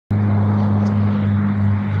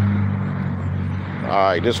All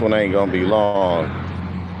right, this one ain't gonna be long.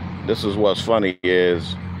 This is what's funny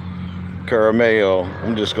is, Caramel,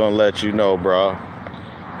 I'm just gonna let you know, bro.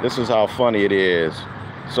 This is how funny it is.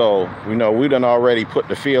 So, we done already put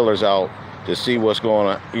the feelers out to see what's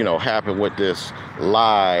gonna, happen with this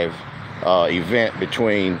live event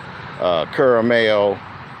between Caramel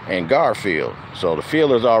and Garfield. So the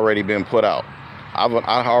feelers already been put out. I've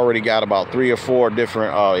already got about 3 or 4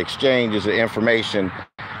 different exchanges of information,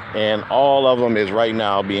 and all of them is right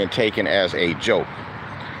now being taken as a joke.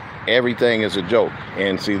 Everything is a joke.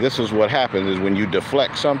 And see, this is what happens is when you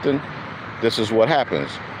deflect something, this is what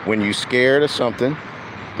happens. When you're scared of something,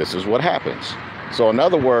 this is what happens. So in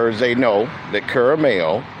other words, they know that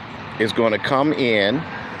Caramel is going to come in,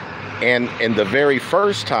 and in the very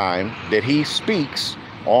first time that he speaks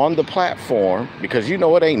on the platform, because it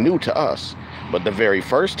ain't new to us, but the very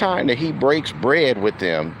first time that he breaks bread with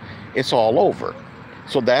them, it's all over.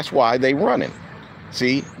 So that's why they running.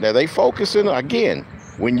 See, now they focusing again.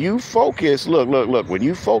 When you focus, look, when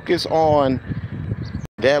you focus on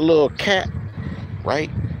that little cat, right?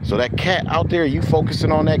 So that cat out there, you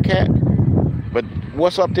focusing on that cat, but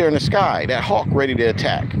what's up there in the sky? That hawk ready to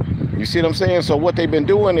attack. You see what I'm saying? So what they've been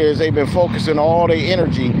doing is they've been focusing all their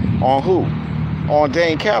energy on who? On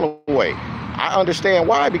Dane Calloway. I understand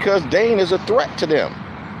why, because Dane is a threat to them.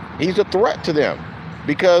 He's a threat to them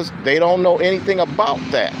because they don't know anything about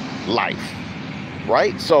that life,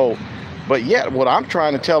 right? So, but yet what I'm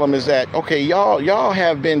trying to tell them is that, okay, y'all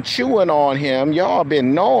have been chewing on him, y'all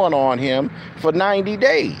been gnawing on him for 90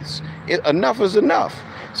 days. Enough is enough.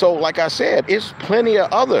 So like I said, it's plenty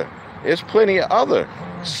of other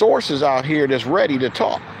sources out here that's ready to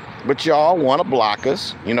talk. But y'all want to block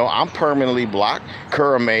us. I'm permanently blocked.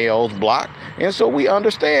 Caramel's blocked. And so we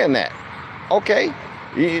understand that. Okay,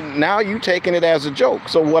 now you taking it as a joke.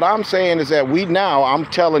 So what I'm saying is that I'm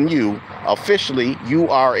telling you, officially, you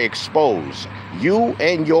are exposed. You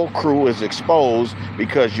and your crew is exposed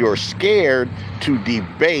because you're scared to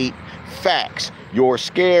debate facts. You're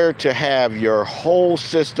scared to have your whole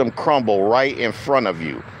system crumble right in front of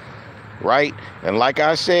you. Right? And like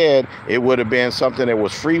I said, it would have been something that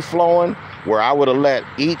was free flowing, where I would have let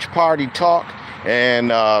each party talk and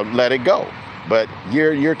let it go. But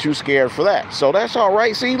you're too scared for that. So that's all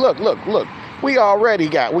right. See, look. We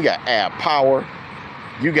got Ab Power.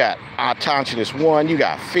 You got Autonomous One. You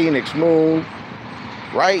got Phoenix Moon.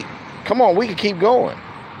 Right? Come on, we can keep going.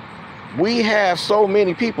 We have so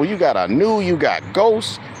many people. You got Anu, you got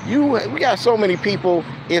Ghost. We got so many people.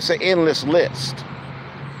 It's an endless list.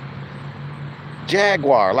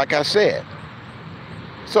 Jaguar, like I said.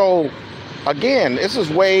 So again, this is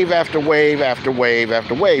wave after wave after wave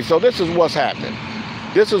after wave. So this is what's happening.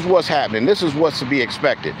 This is what's to be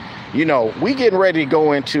expected. We getting ready to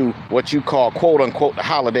go into what you call, quote unquote, the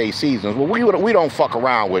holiday seasons. Well, we don't fuck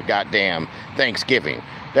around with goddamn Thanksgiving.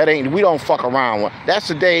 We don't fuck around with. That's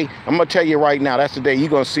the day, I'm gonna tell you right now, that's the day you're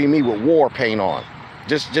gonna see me with war paint on.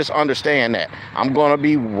 Just understand that. I'm going to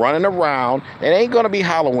be running around. It ain't going to be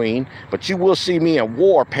Halloween, but you will see me in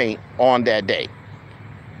war paint on that day.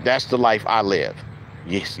 That's the life I live.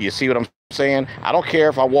 You see what I'm saying? I don't care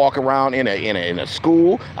if I walk around in a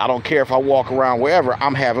school. I don't care if I walk around wherever.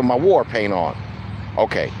 I'm having my war paint on.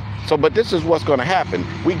 Okay. So, but this is what's going to happen.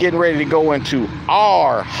 We getting ready to go into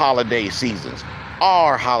our holiday seasons.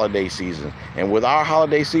 And with our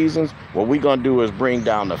holiday seasons, what we're going to do is bring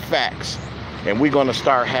down the facts. And we're going to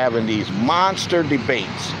start having these monster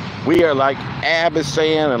debates. We are, like Ab is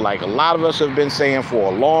saying, and like a lot of us have been saying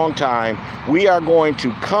for a long time, we are going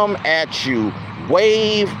to come at you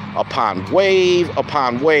wave upon wave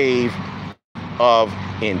upon wave of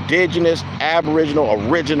indigenous, Aboriginal,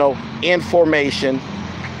 original information,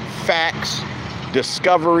 facts,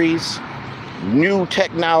 discoveries, new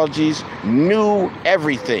technologies, new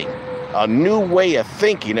everything. A new way of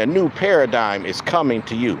thinking, a new paradigm is coming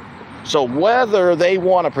to you. So whether they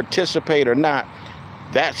want to participate or not,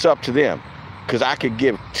 that's up to them. Because I could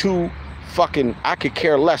I could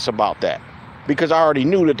care less about that. Because I already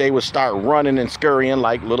knew that they would start running and scurrying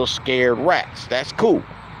like little scared rats. That's cool.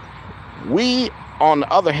 We, on the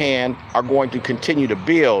other hand, are going to continue to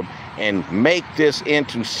build and make this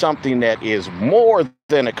into something that is more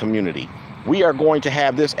than a community. We are going to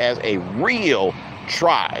have this as a real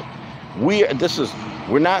tribe. We're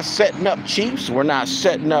not setting up chiefs. We're not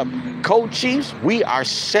setting up co-chiefs. We are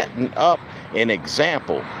setting up an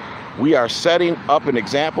example. We are setting up an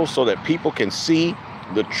example so that people can see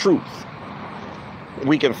the truth.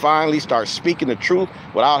 We can finally start speaking the truth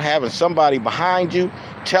without having somebody behind you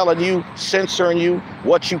telling you, censoring you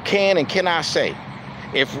what you can and cannot say.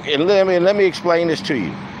 Let me explain this to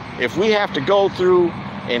you. If we have to go through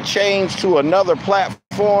and change to another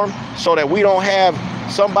platform so that we don't have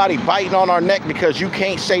somebody biting on our neck because you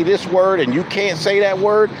can't say this word and you can't say that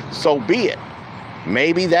word, so be it.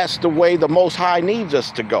 Maybe that's the way the Most High needs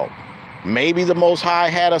us to go. Maybe the Most High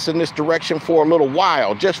had us in this direction for a little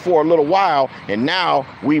while, just for a little while, and now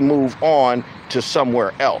we move on to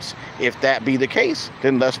somewhere else. If that be the case,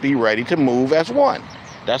 then let's be ready to move as one.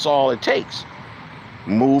 That's all it takes.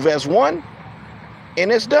 Move as one,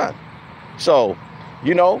 and it's done. So,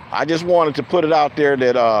 you know, I just wanted to put it out there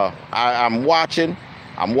that I'm watching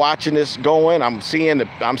this going. I'm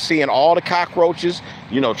seeing all the cockroaches,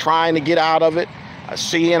 you know, trying to get out of it.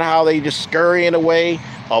 Seeing how they just scurrying away,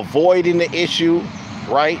 avoiding the issue,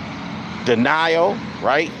 right? Denial,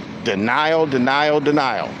 right? Denial.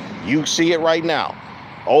 You see it right now.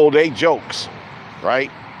 Oh, they jokes, right?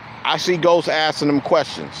 I see ghosts asking them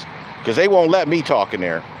questions because they won't let me talk in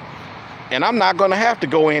there. And I'm not going to have to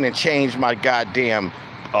go in and change my goddamn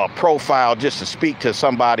profile just to speak to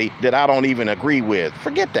somebody that I don't even agree with.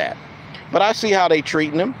 Forget that. But I see how they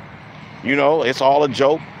treating them. You know, it's all a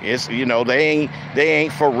joke. It's, you know, they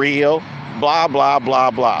ain't for real. Blah, blah,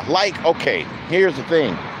 blah, blah. Like, okay, here's the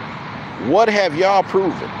thing. What have y'all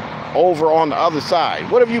proven over on the other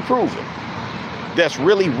side? What have you proven that's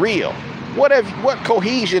really real? What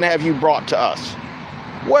cohesion have you brought to us?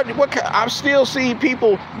 I'm still seeing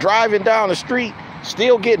people driving down the street,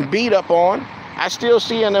 still getting beat up on. I still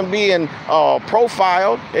seeing them being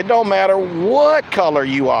profiled. It don't matter what color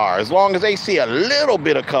you are. As long as they see a little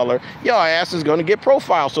bit of color, your ass is going to get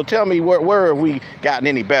profiled. So tell me, where have we gotten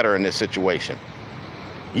any better in this situation?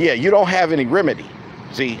 Yeah, you don't have any remedy.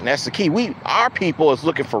 See, that's the key. Our people is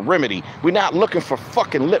looking for remedy. We're not looking for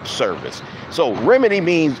fucking lip service. So remedy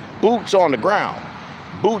means boots on the ground.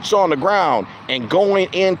 Boots on the ground and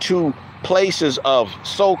going into places of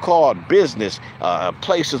so-called business,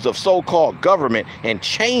 places of so-called government, and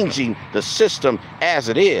changing the system as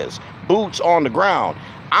it is. Boots on the ground.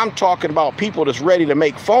 I'm talking about people that's ready to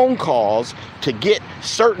make phone calls to get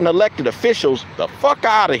certain elected officials the fuck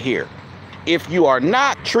out of here. If you are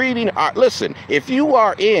not treating, listen, if you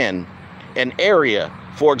are in an area,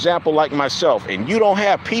 for example, like myself, and you don't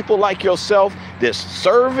have people like yourself that's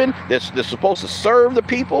serving, that's supposed to serve the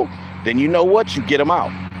people, then you know what? You get them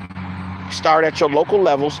out. Start at your local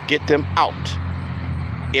levels, get them out.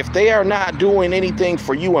 If they are not doing anything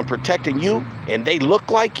for you and protecting you, and they look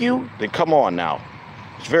like you, then come on now.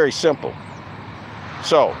 It's very simple.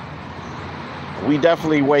 So, we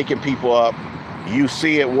definitely waking people up. You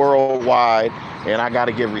see it worldwide, and I got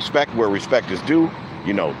to give respect where respect is due.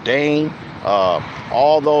 You know, Dane,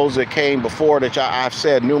 all those that came before that I've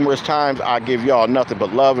said numerous times, I give y'all nothing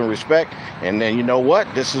but love and respect. And then you know what?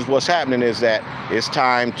 This is what's happening, is that it's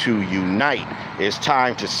time to unite. It's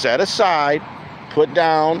time to set aside, put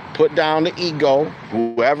down the ego,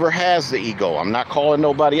 whoever has the ego. I'm not calling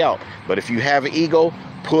nobody out, but if you have an ego,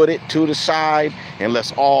 put it to the side and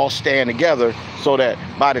let's all stand together so that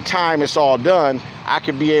by the time it's all done, I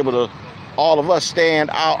can be able to, all of us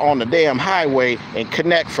stand out on the damn highway and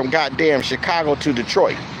connect from goddamn Chicago to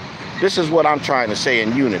Detroit. This is what I'm trying to say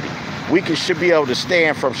in unity. We should be able to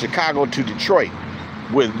stand from Chicago to Detroit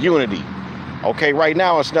with unity. Okay, right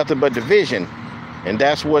now it's nothing but division, and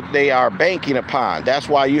that's what they are banking upon. That's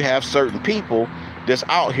why you have certain people that's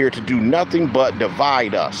out here to do nothing but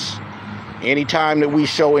divide us. Anytime that we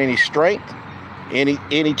show any strength,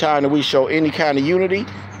 anytime that we show any kind of unity,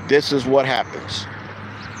 this is what happens.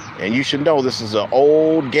 And you should know this is an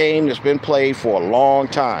old game that's been played for a long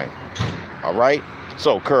time. All right?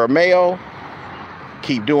 So, Carameo,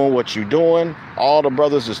 keep doing what you're doing. All the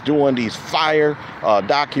brothers that's doing these fire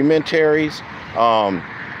documentaries.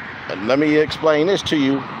 Let me explain this to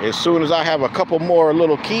you. As soon as I have a couple more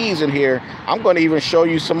little keys in here, I'm going to even show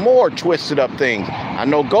you some more twisted up things. I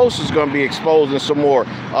know Ghost is going to be exposing some more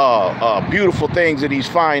beautiful things that he's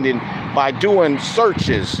finding by doing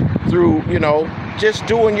searches through, you know, just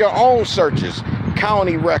doing your own searches,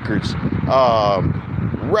 county records,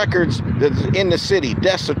 records that's in the city,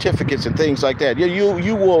 death certificates and things like that.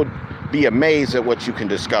 You will be amazed at what you can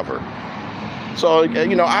discover. So,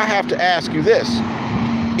 you know, I have to ask you this.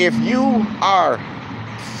 If you are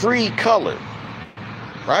free colored,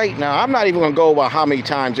 right? Now, I'm not even going to go about how many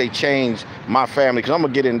times they changed my family, because I'm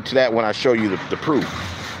going to get into that when I show you the proof.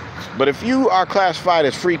 But if you are classified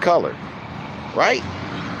as free colored, right?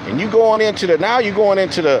 And you're going into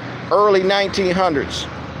the early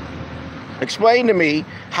 1900s. Explain to me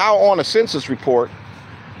how on a census report,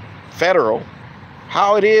 federal,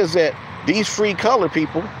 how it is that these free colored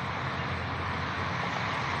people,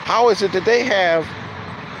 how is it that they have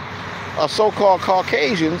so-called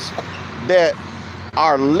Caucasians that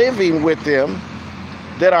are living with them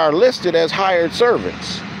that are listed as hired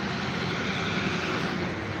servants.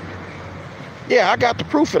 Yeah, I got the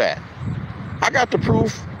proof of that. I got the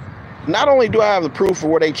proof. Not only do I have the proof of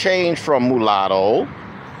where they changed from mulatto,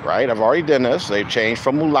 right? I've already done this. They've changed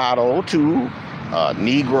from mulatto to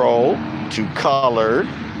Negro to colored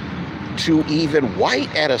to even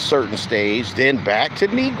white at a certain stage, then back to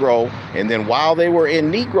Negro. And then while they were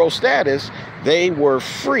in Negro status, they were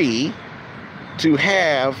free to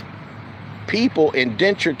have people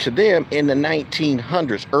indentured to them in the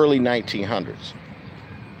 1900s, early 1900s,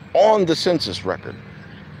 on the census record.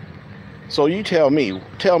 So you tell me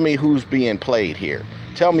who's being played here.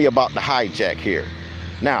 Tell me about the hijack here.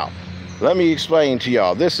 Now, let me explain to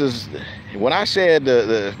y'all. This is, when I said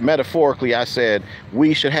metaphorically, I said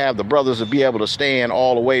we should have the brothers to be able to stand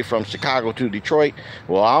all the way from Chicago to Detroit.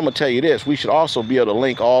 Well, I'm gonna tell you this, we should also be able to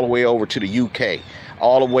link all the way over to the UK,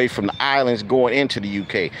 all the way from the islands going into the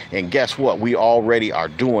UK. And guess what? We already are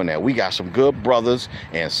doing that. We got some good brothers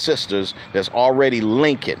and sisters that's already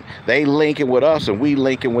linking. They linking with us and we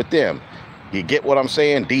linking with them. You get what I'm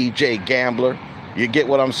saying? DJ Gambler, you get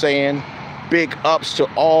what I'm saying? Big ups to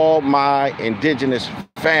all my indigenous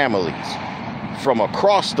families from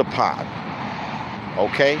across the pond,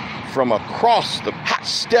 okay? From across the hot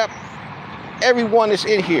step, everyone is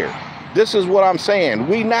in here. This is what I'm saying.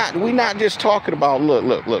 We not just talking about,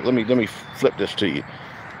 look, let me flip this to you.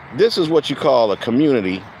 This is what you call a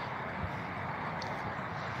community.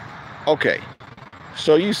 Okay,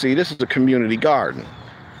 so you see, this is a community garden.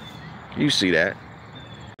 You see that?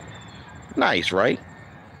 Nice, right?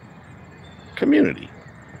 Community.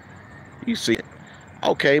 You see it.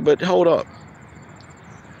 Okay, but hold up.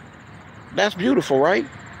 That's beautiful, right?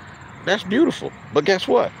 That's beautiful. But guess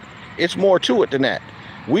what? It's more to it than that.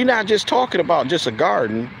 We're not just talking about just a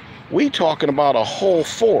garden. We talking about a whole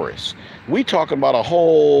forest. We talking about a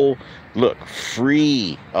whole, look,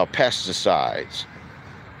 free of pesticides.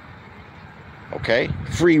 Okay?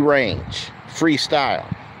 Free range, freestyle.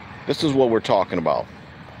 This is what we're talking about.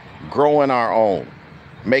 Growing our own.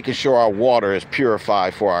 Making sure our water is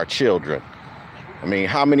purified for our children. I mean,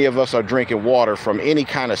 how many of us are drinking water from any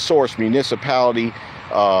kind of source, municipality,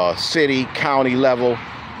 city, county level?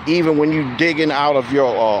 Even when you digging out of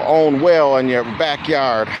your own well in your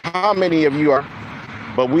backyard, how many of you are?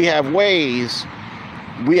 But we have ways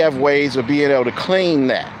of being able to clean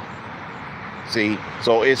that. See,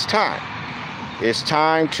 so it's time. It's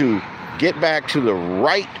time to get back to the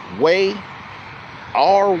right way,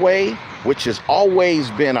 our way, which has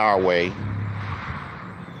always been our way.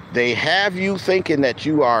 They have you thinking that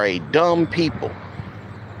you are a dumb people.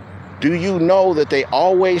 Do you know that they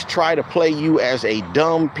always try to play you as a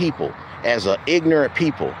dumb people, as an ignorant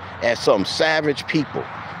people, as some savage people,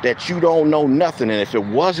 that you don't know nothing? And if it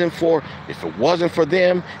wasn't for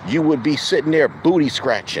them, you would be sitting there booty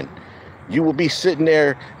scratching. You would be sitting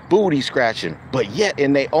there booty scratching. But yet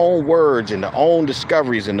in their own words and their own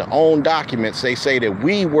discoveries and their own documents, they say that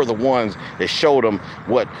we were the ones that showed them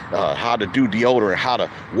how to do deodorant, how to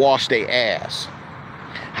wash their ass,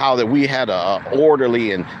 how that we had a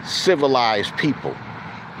orderly and civilized people,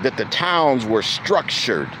 that the towns were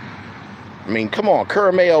structured. I mean, come on,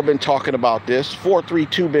 Curamayo been talking about this,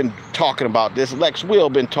 432 been talking about this, Lex Will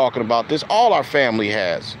been talking about this, all our family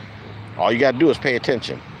has. All you got to do is pay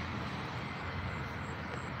attention.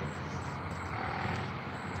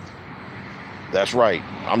 That's right.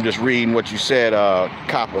 I'm just reading what you said,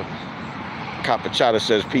 Kappa Chata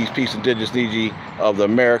says, peace, indigenous DG of the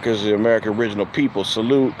Americas, the American original people.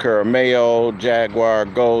 Salute, Curamayo, Jaguar,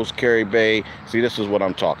 Ghost, Carrie Bay. See, this is what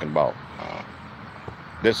I'm talking about.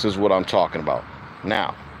 This is what I'm talking about.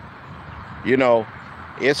 Now, you know,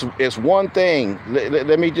 it's one thing.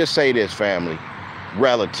 Let me just say this, family.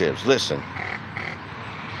 Relatives, listen.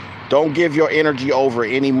 Don't give your energy over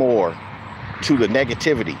anymore to the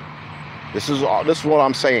negativity. This is what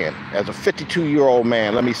I'm saying. As a 52-year-old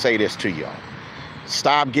man, let me say this to y'all.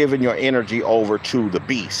 Stop giving your energy over to the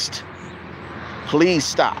beast. Please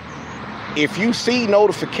stop. If you see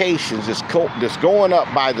notifications that's going up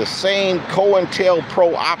by the same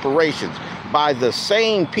COINTELPRO operations, by the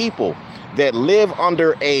same people that live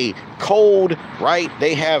under a code, right?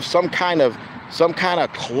 They have some kind of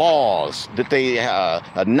clause that they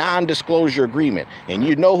a non-disclosure agreement, and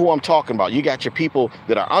you know who I'm talking about. You got your people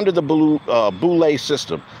that are under the Boule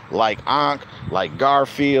system, like Ankh, like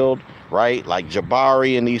Garfield, right? Like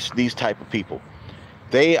Jabari and these type of people.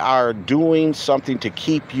 They are doing something to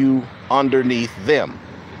keep you underneath them.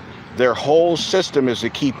 Their whole system is to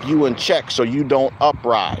keep you in check so you don't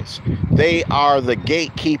uprise. They are the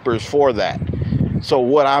gatekeepers for that. So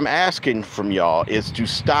what I'm asking from y'all is to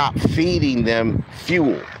stop feeding them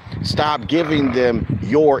fuel. Stop giving them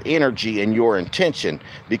your energy and your intention,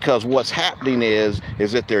 because what's happening is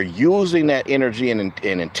that they're using that energy and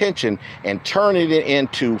intention and turning it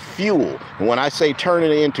into fuel. And when I say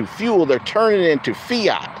turning it into fuel, they're turning it into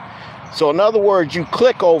fiat. So in other words, you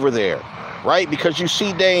click over there, right? Because you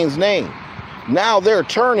see Dane's name. Now they're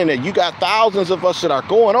turning it. You got thousands of us that are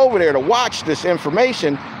going over there to watch this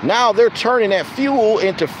information. Now they're turning that fuel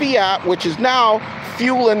into fiat, which is now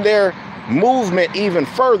fueling their movement even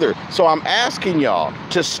further. So I'm asking y'all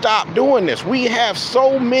to stop doing this. We have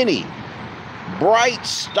so many bright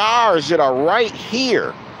stars that are right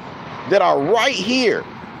here,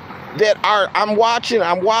 I'm watching,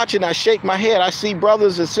 I shake my head. I see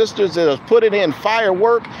brothers and sisters that have put it in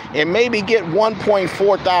firework and maybe get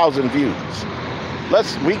 1.4 thousand views.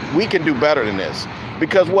 We can do better than this,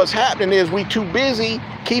 because what's happening is we too busy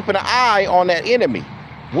keeping an eye on that enemy.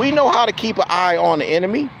 We know how to keep an eye on the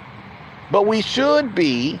enemy, but we should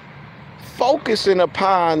be focusing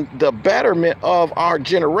upon the betterment of our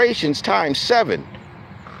generations times 7.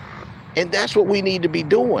 And that's what we need to be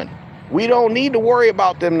doing. We don't need to worry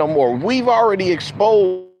about them no more. We've already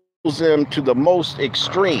exposed them to the most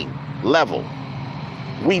extreme level.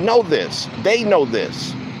 We know this. They know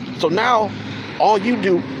this. So now all you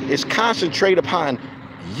do is concentrate upon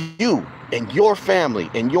you and your family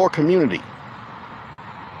and your community.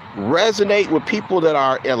 Resonate with people that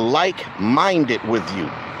are like-minded with you.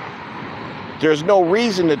 There's no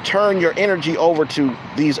reason to turn your energy over to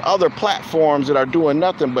these other platforms that are doing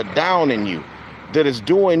nothing but downing you, that is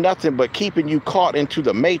doing nothing but keeping you caught into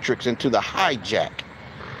the matrix, into the hijack.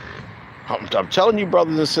 I'm telling you,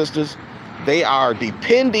 brothers and sisters, they are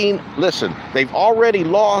depending. Listen, they've already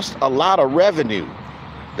lost a lot of revenue.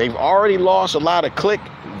 They've already lost a lot of click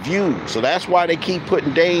views. So that's why they keep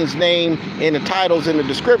putting Dane's name in the titles in the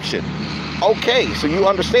description. Okay, so you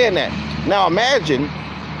understand that. Now imagine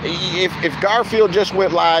if Garfield just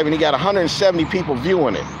went live and he got 170 people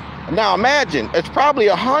viewing it. Now imagine it's probably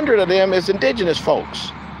 100 of them is indigenous folks.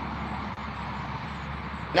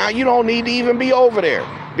 Now you don't need to even be over there,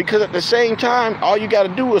 because at the same time, all you got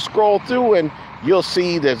to do is scroll through and you'll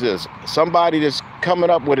see there's somebody that's coming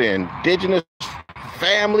up with an indigenous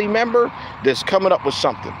family member that's coming up with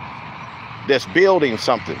something, that's building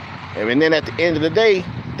something. And then at the end of the day,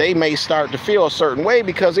 they may start to feel a certain way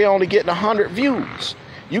because they're only getting 100 views.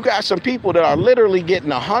 You got some people that are literally getting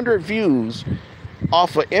 100 views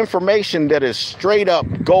off of information that is straight up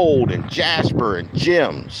gold and jasper and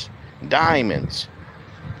gems, diamonds.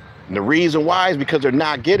 And the reason why is because they're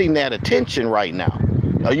not getting that attention right now.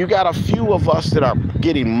 Now you got a few of us that are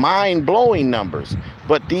getting mind-blowing numbers,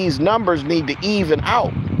 but these numbers need to even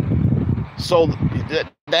out. So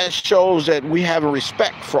that shows that we have a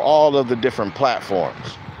respect for all of the different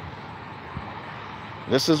platforms.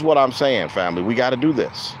 This is what I'm saying, family. We got to do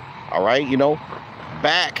this. All right,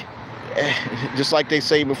 back, just like they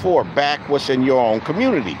say before, back what's in your own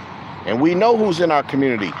community. And we know who's in our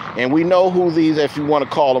community, and we know who these, if you want to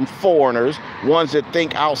call them foreigners, ones that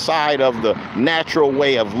think outside of the natural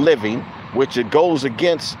way of living, which it goes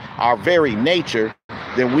against our very nature,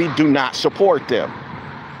 then we do not support them.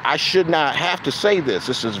 I should not have to say this.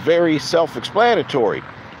 This is very self-explanatory.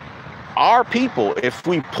 Our people, if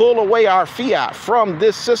we pull away our fiat from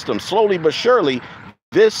this system, slowly but surely,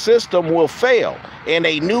 this system will fail, and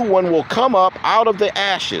a new one will come up out of the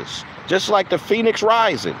ashes, just like the phoenix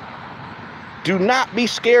rising. Do not be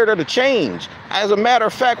scared of the change. As a matter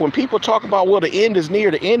of fact, when people talk about, well, the end is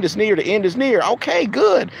near, the end is near, the end is near, okay,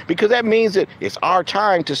 good, because that means that it's our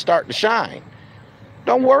time to start to shine.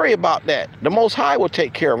 Don't worry about that. The Most High will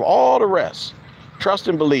take care of all the rest. Trust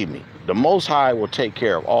and believe me, the Most High will take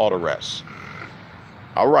care of all the rest.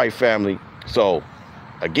 All right, family. So,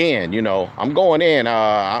 again, I'm going in.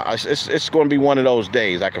 It's going to be one of those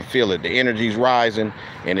days. I can feel it. The energy's rising,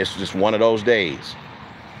 and it's just one of those days.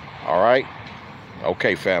 All right?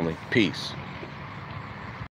 Okay, family. Peace.